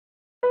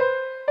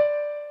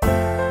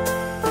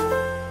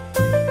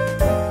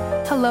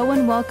Hello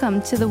and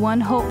welcome to the One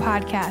Hope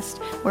podcast,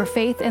 where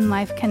faith and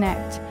life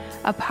connect.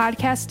 A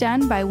podcast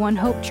done by One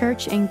Hope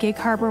Church in Gig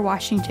Harbor,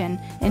 Washington.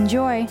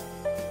 Enjoy!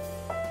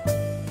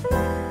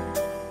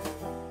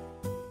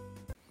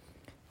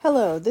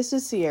 Hello, this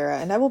is Sierra,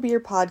 and I will be your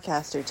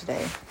podcaster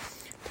today.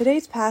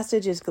 Today's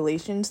passage is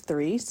Galatians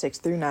 3, 6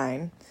 through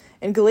 9.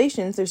 In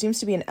Galatians, there seems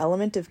to be an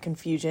element of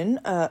confusion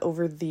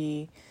over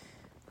the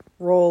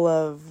role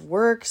of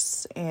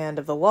works and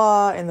of the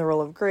law and the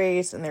role of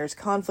grace, and there's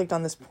conflict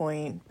on this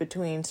point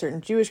between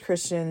certain Jewish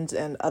Christians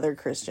and other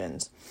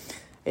Christians.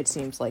 It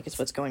seems like it's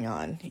what's going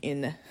on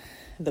in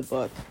the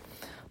book.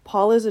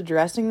 Paul is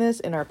addressing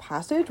this in our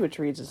passage, which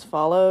reads as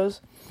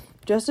follows: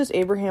 just as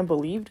Abraham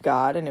believed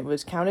God, and it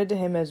was counted to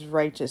him as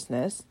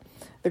righteousness.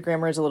 The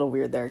grammar is a little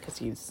weird there because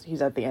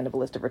he's at the end of a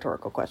list of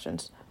rhetorical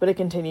questions. But it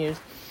continues.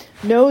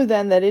 Know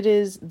then that it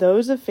is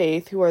those of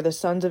faith who are the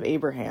sons of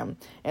Abraham.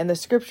 And the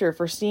scripture,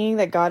 foreseeing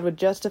that God would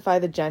justify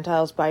the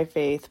Gentiles by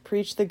faith,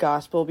 preached the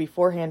gospel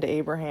beforehand to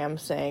Abraham,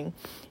 saying,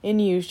 in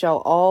you shall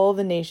all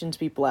the nations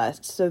be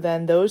blessed. So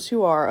then those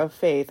who are of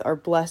faith are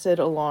blessed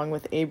along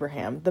with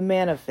Abraham, the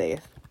man of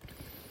faith.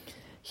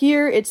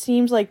 Here it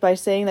seems like by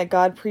saying that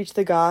God preached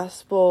the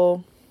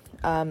gospel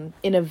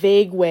in a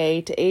vague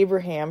way to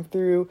Abraham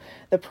through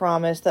the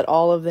promise that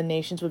all of the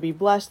nations would be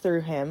blessed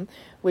through him,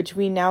 which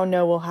we now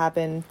know will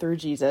happen through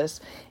Jesus.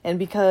 And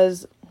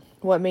because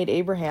what made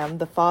Abraham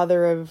the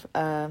father of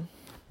the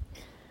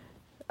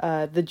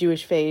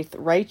Jewish faith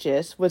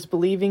righteous was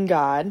believing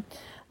God,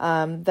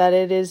 that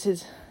it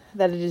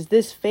is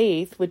this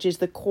faith which is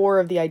the core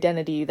of the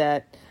identity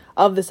that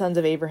of the sons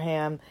of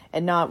Abraham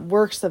and not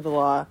works of the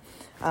law,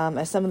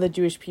 as some of the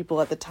Jewish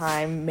people at the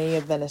time may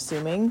have been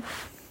assuming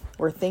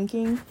or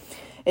thinking.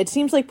 It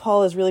seems like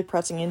Paul is really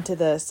pressing into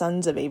the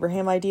sons of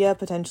Abraham idea,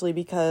 potentially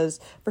because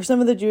for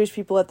some of the Jewish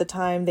people at the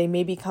time, they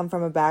maybe come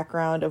from a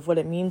background of what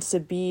it means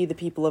to be the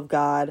people of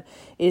God,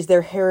 is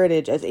their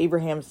heritage as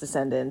Abraham's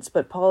descendants.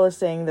 But Paul is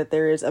saying that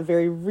there is a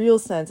very real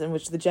sense in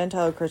which the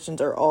Gentile Christians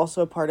are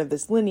also part of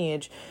this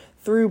lineage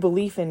through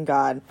belief in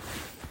God,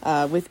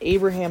 with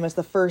Abraham as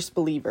the first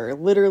believer,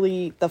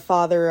 literally the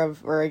father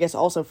of, or I guess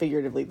also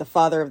figuratively, the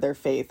father of their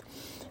faith.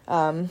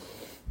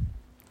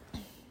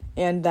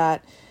 And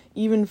that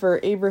even for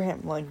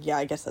Abraham,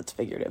 I guess that's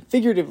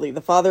figuratively, the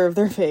father of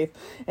their faith,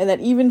 and that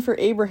even for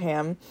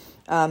Abraham,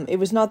 it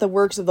was not the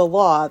works of the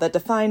law that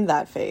defined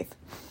that faith.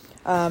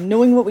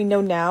 Knowing what we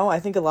know now, I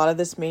think a lot of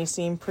this may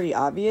seem pretty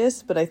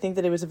obvious, but I think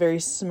that it was a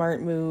very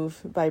smart move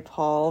by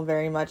Paul,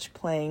 very much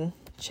playing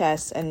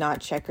chess and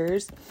not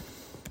checkers.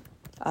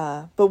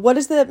 But what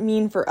does that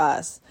mean for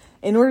us?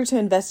 In order to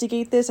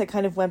investigate this, I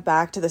kind of went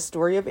back to the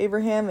story of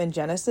Abraham in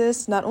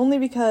Genesis, not only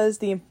because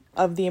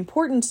of the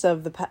importance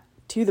of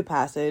the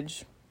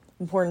passage,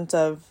 importance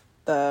of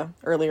the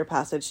earlier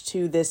passage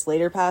to this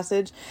later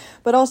passage,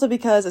 but also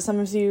because, as some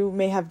of you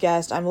may have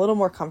guessed, I'm a little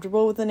more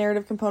comfortable with the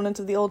narrative components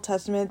of the Old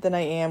Testament than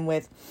I am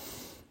with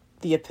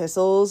the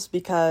epistles,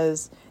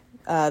 because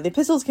the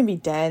epistles can be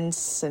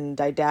dense and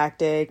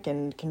didactic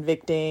and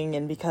convicting,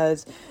 and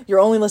because you're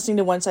only listening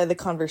to one side of the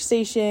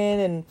conversation,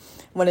 and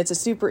when it's a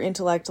super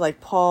intellect like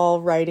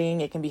Paul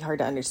writing, it can be hard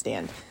to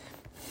understand.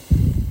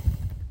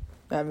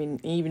 I mean,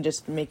 even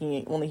just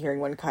only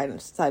hearing one kind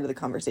of side of the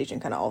conversation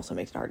kind of also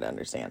makes it hard to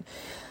understand.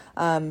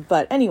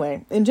 But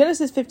anyway, in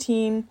Genesis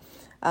 15,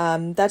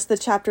 that's the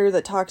chapter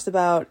that talks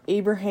about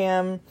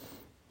Abraham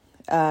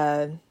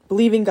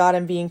believing God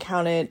and being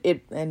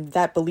counted, and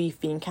that belief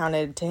being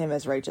counted to him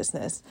as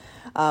righteousness.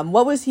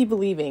 What was he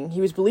believing? He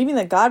was believing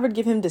that God would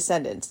give him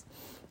descendants,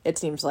 it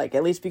seems like,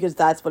 at least because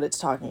that's what it's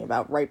talking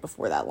about right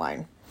before that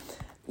line.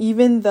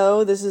 Even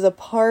though this is in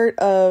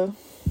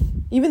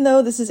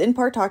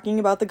part talking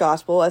about the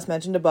gospel, as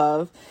mentioned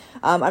above,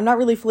 I'm not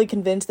really fully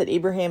convinced that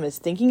Abraham is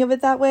thinking of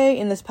it that way.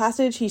 In this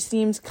passage, he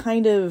seems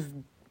kind of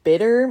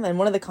bitter, and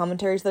one of the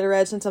commentaries that I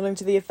read said something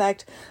to the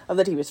effect of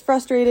that he was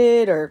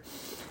frustrated, or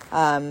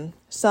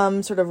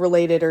some sort of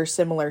related or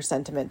similar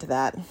sentiment to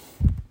that.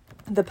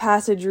 The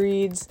passage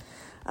reads,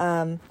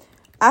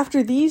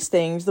 after these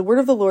things, the word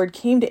of the Lord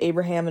came to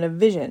Abraham in a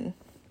vision.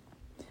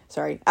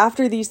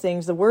 After these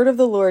things, the word of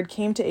the Lord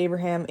came to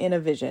Abraham in a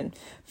vision.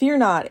 Fear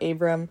not,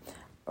 Abram.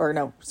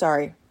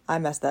 I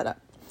messed that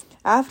up.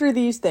 After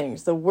these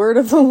things, the word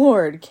of the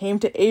Lord came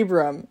to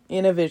Abram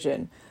in a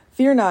vision.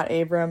 Fear not,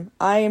 Abram.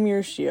 I am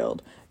your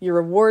shield. Your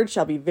reward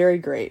shall be very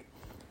great.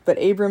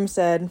 But Abram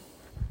said,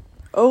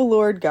 O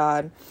Lord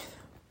God,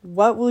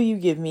 what will you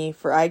give me?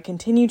 For I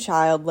continue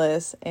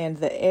childless, and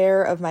the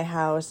heir of my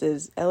house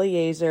is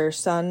Eliezer,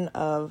 son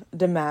of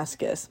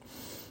Damascus.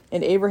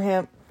 And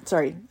Abram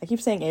said,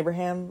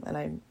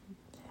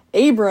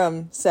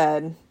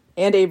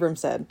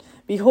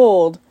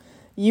 Behold,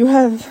 you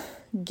have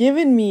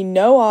given me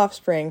no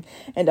offspring,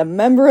 and a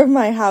member of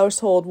my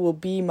household will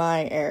be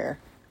my heir.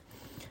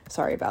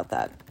 Sorry about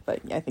that,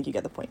 but I think you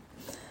get the point.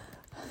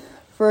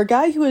 For a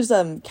guy who is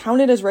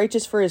counted as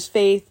righteous for his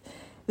faith,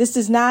 this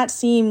does not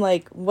seem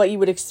like what you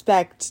would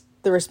expect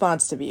the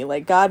response to be.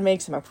 Like, God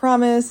makes him a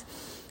promise,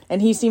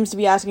 And he seems to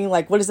be asking,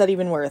 like, what is that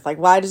even worth? Like,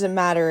 why does it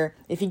matter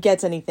if he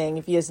gets anything,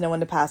 if he has no one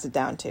to pass it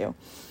down to?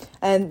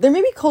 And there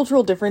may be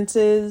cultural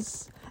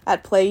differences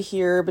at play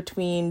here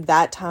between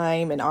that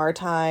time and our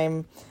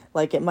time.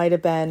 Like, it might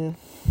have been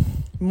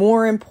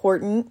more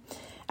important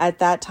at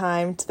that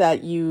time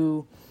that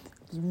you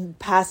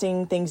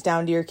passing things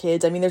down to your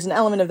kids. I mean, there's an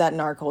element of that in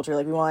our culture.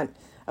 Like, we want,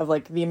 of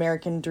like the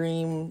American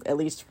dream, at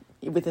least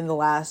within the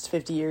last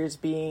 50 years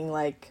being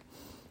like,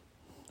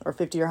 or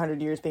 50 or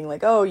 100 years being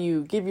like, oh,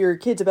 you give your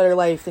kids a better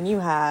life than you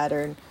had,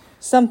 or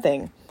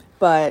something.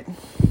 But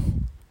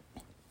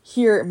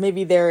here,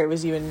 maybe there, it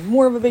was even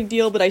more of a big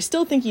deal, but I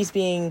still think he's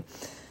being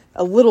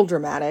a little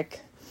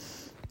dramatic.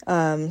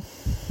 Because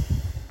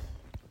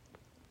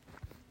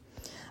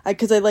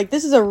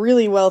this is a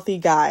really wealthy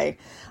guy.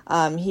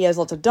 He has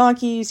lots of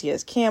donkeys, he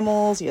has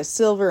camels, he has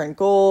silver and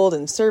gold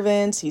and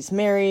servants, he's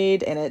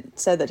married, and it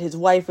said that his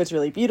wife was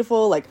really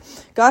beautiful. Like,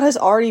 God has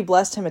already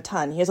blessed him a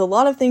ton. He has a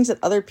lot of things that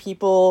other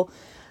people,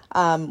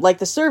 like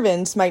the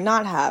servants, might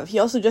not have. He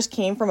also just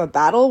came from a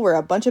battle where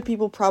a bunch of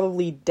people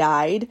probably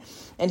died,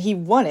 and he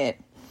won it.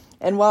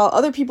 And while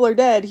other people are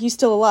dead, he's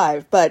still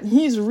alive. But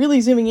he's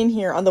really zooming in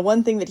here on the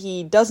one thing that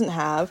he doesn't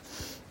have,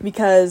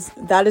 because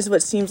that is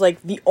what seems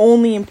like the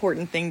only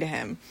important thing to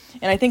him.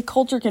 And I think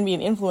culture can be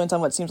an influence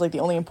on what seems like the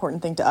only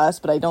important thing to us,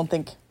 but I don't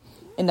think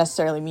it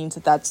necessarily means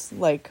that that's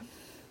like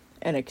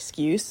an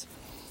excuse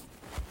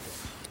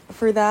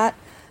for that.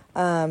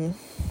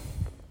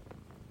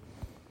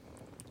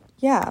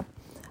 Yeah,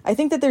 I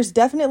think that there's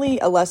definitely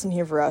a lesson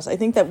here for us. I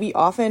think that we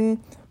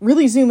often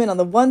really zoom in on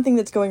the one thing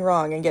that's going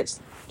wrong and get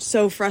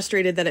so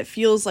frustrated that it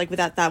feels like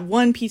without that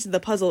one piece of the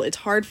puzzle, it's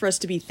hard for us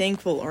to be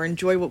thankful or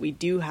enjoy what we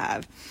do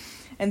have.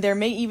 And there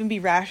may even be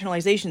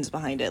rationalizations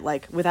behind it,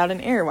 like, without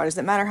an heir, why does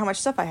it matter how much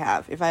stuff I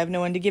have if I have no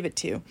one to give it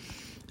to?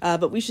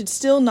 But we should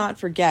still not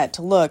forget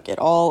to look at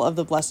all of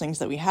the blessings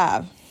that we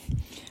have.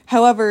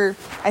 However,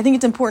 I think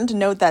it's important to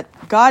note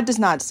that God does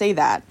not say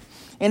that.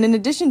 And in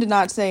addition to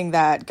not saying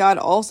that, God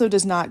also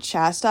does not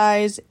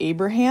chastise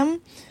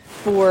Abraham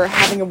for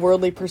having a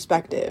worldly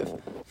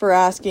perspective, for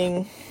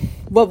asking,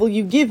 what will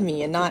you give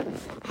me? And not,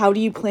 how do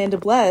you plan to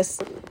bless?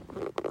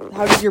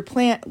 How does your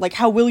plan,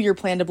 how will your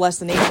plan to bless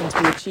the nations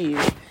be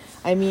achieved?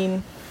 I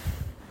mean,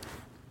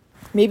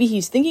 maybe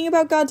he's thinking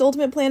about God's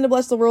ultimate plan to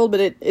bless the world, but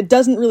it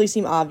doesn't really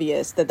seem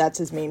obvious that that's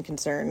his main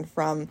concern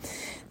from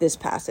this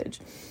passage.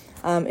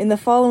 In the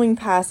following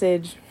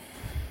passage,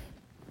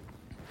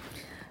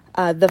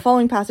 kind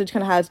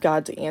of has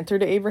God's answer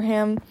to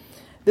Abraham.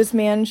 This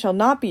man shall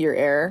not be your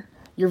heir.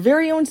 Your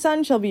very own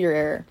son shall be your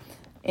heir.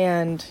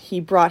 And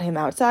he brought him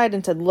outside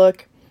and said,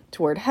 look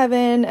toward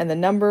heaven and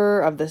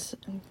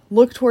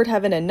look toward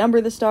heaven and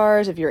number the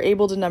stars if you're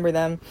able to number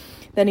them.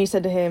 Then he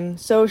said to him,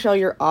 so shall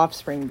your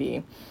offspring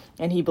be.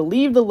 And he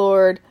believed the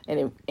Lord,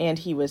 and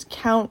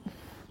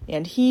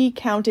he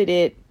counted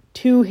it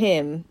to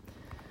him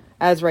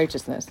as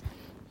righteousness.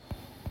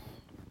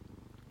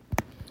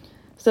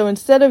 So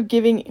instead of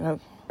giving,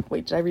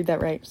 wait, did I read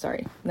that right?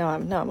 Sorry. Now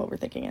I'm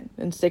overthinking it.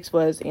 And 6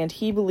 was, and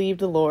he believed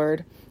the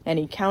Lord, and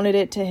he counted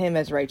it to him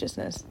as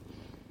righteousness.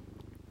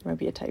 There might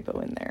be a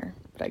typo in there,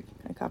 but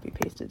I copy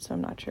pasted, so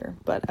I'm not sure.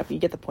 But you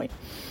get the point.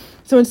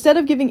 So instead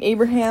of giving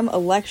Abraham a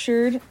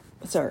lecture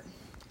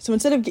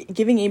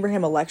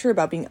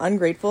about being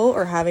ungrateful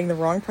or having the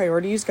wrong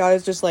priorities, God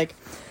is just like,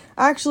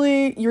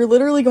 actually, you're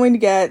literally going to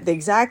get the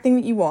exact thing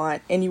that you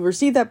want, and you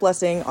receive that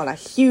blessing on a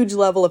huge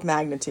level of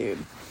magnitude.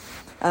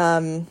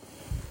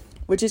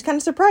 Which is kind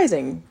of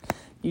surprising.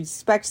 You'd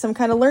expect some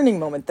kind of learning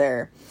moment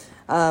there.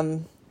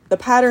 The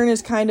pattern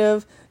is kind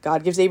of,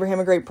 God gives Abraham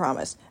a great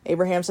promise.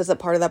 Abraham says that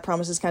part of that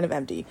promise is kind of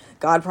empty.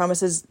 God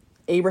promises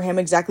Abraham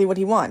exactly what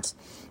he wants.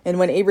 And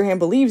when Abraham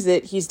believes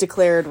it, he's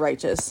declared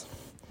righteous.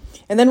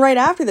 And then right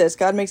after this,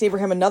 God makes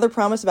Abraham another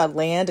promise about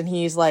land, and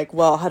he's like,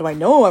 well, how do I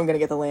know I'm going to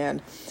get the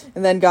land?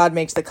 And then God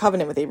makes the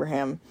covenant with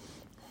Abraham.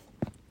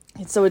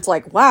 And so it's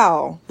like,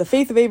 wow, the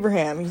faith of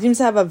Abraham. He seems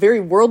to have a very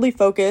worldly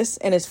focus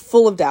and is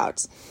full of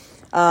doubts.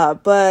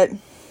 But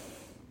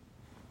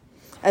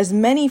as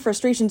many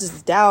frustrations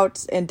as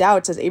doubts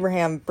as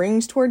Abraham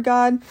brings toward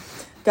God,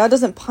 God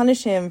doesn't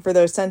punish him for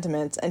those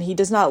sentiments, and he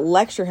does not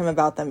lecture him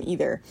about them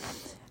either.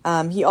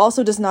 He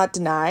also does not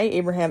deny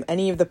Abraham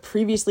any of the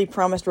previously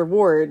promised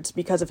rewards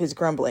because of his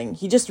grumbling.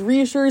 He just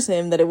reassures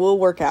him that it will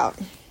work out.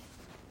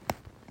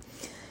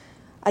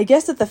 I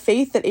guess that the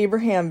faith that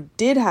Abraham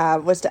did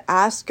have was to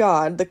ask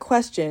God the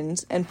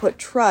questions and put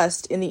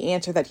trust in the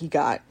answer that he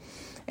got,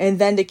 and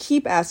then to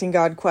keep asking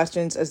God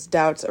questions as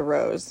doubts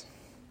arose,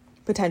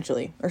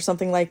 potentially, or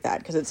something like that,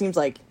 because it seems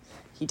like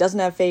he doesn't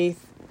have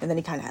faith, and then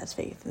he kind of has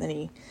faith, and then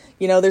he,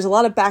 there's a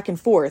lot of back and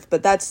forth,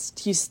 but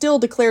he's still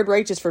declared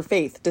righteous for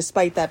faith,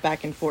 despite that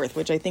back and forth,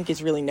 which I think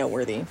is really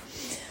noteworthy.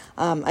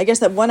 I guess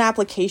that one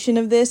application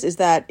of this is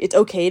that it's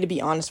okay to be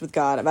honest with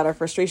God about our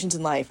frustrations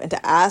in life and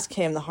to ask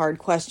him the hard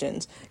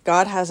questions.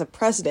 God has a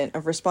precedent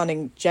of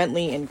responding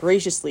gently and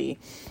graciously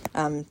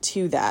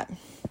to that.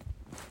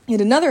 And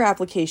another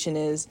application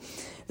is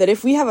that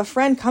if we have a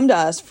friend come to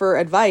us for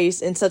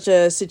advice in such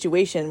a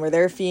situation where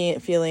they're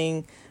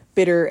feeling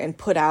bitter and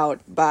put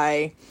out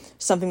by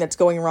something that's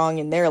going wrong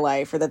in their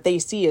life or that they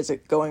see as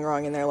it going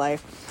wrong in their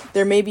life.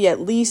 There may be at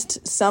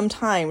least some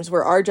times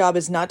where our job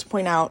is not to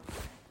point out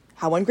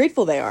how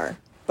ungrateful they are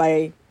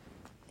by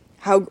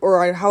how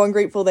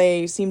ungrateful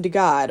they seem to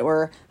God,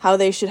 or how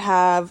they should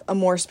have a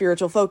more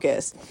spiritual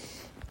focus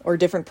or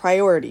different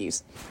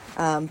priorities.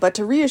 But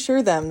to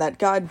reassure them that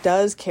God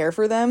does care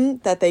for them,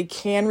 that they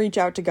can reach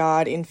out to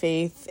God in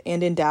faith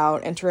and in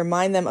doubt, and to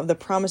remind them of the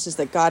promises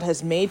that God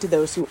has made to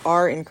those who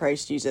are in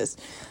Christ Jesus,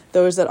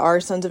 those that are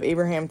sons of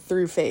Abraham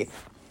through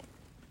faith,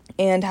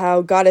 and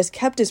how God has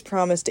kept his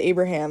promise to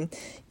Abraham,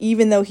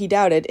 even though he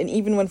doubted, and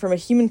even when from a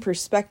human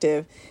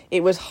perspective,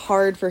 it was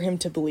hard for him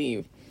to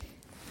believe.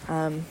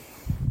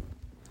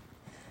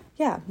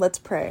 Let's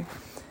pray.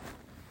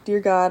 Dear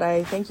God,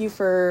 I thank you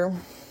for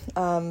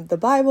the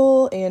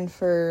Bible and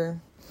for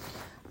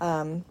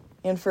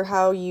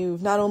how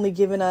you've not only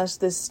given us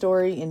this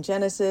story in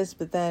Genesis,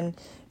 but then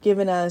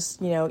given us,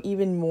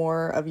 even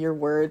more of your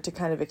word to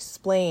kind of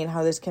explain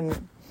how this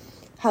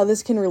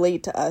can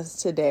relate to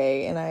us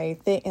today. And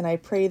I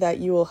pray that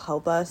you will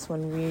help us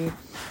when we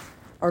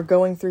are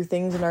going through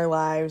things in our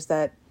lives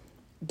that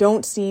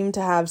don't seem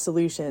to have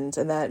solutions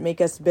and that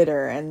make us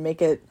bitter and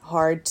make it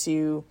hard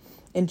to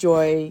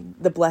enjoy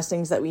the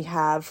blessings that we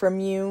have from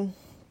you.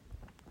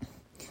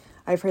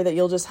 I pray that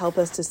you'll just help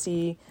us to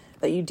see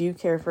that you do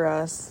care for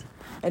us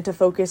and to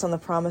focus on the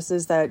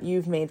promises that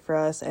you've made for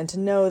us and to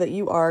know that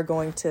you are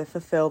going to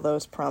fulfill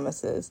those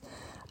promises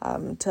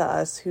to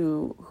us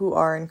who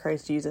are in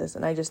Christ Jesus.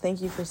 And I just thank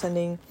you for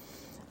sending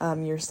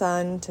your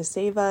son to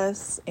save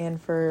us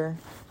and for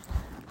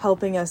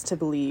helping us to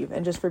believe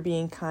and just for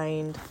being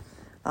kind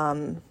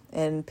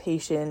and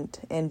patient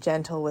and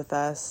gentle with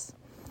us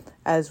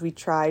as we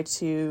try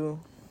to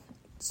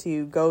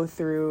go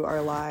through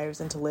our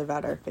lives and to live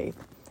out our faith.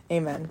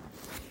 Amen.